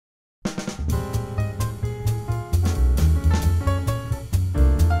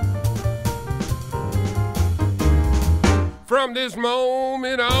From this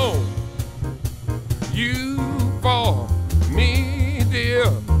moment on, you for me, dear,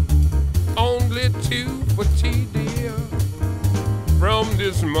 only two for tea, dear. From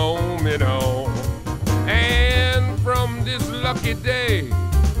this moment on, and from this lucky day,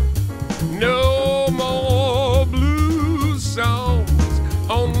 no more blues songs,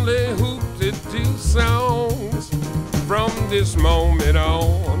 only hoop-de-doo songs. From this moment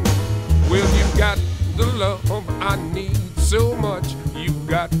on, well, you've got the love I need so much. You've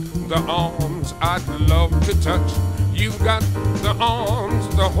got the arms I'd love to touch. You've got the arms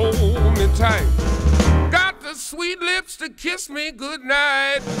to hold me tight. Got the sweet lips to kiss me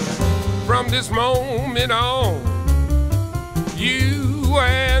goodnight. From this moment on, you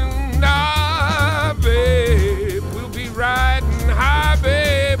and I, babe, will be riding high,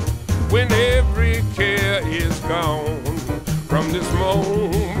 babe, when every care is gone. From this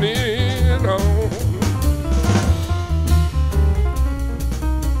moment on.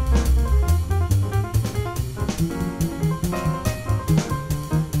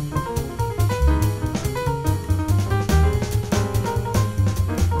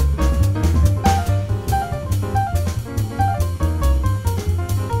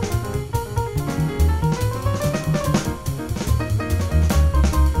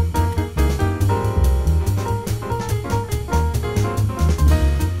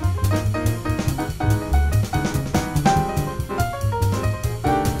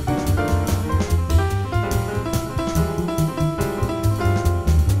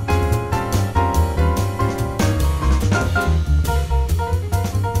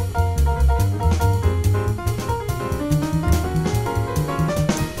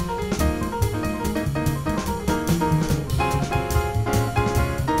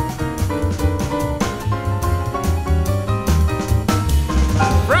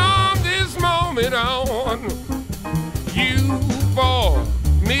 On you for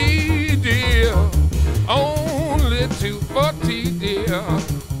me, dear, only 240, dear.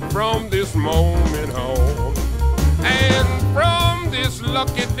 From this moment on, and from this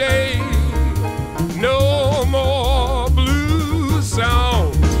lucky day, no more blues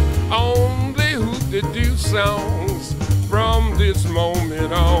songs, only hoop-de-doo songs. From this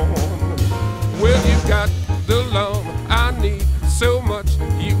moment on, well, you got the love I need so much.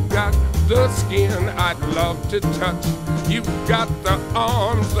 You got the skin I'd love to touch. You've got the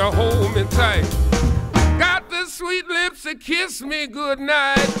arms to hold me tight. Got the sweet lips to kiss me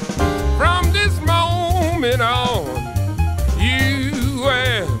goodnight. From this moment on, you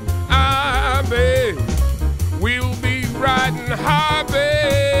and I, babe, we'll be riding high,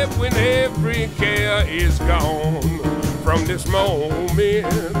 babe, when every care is gone. From this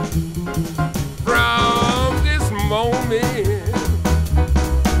moment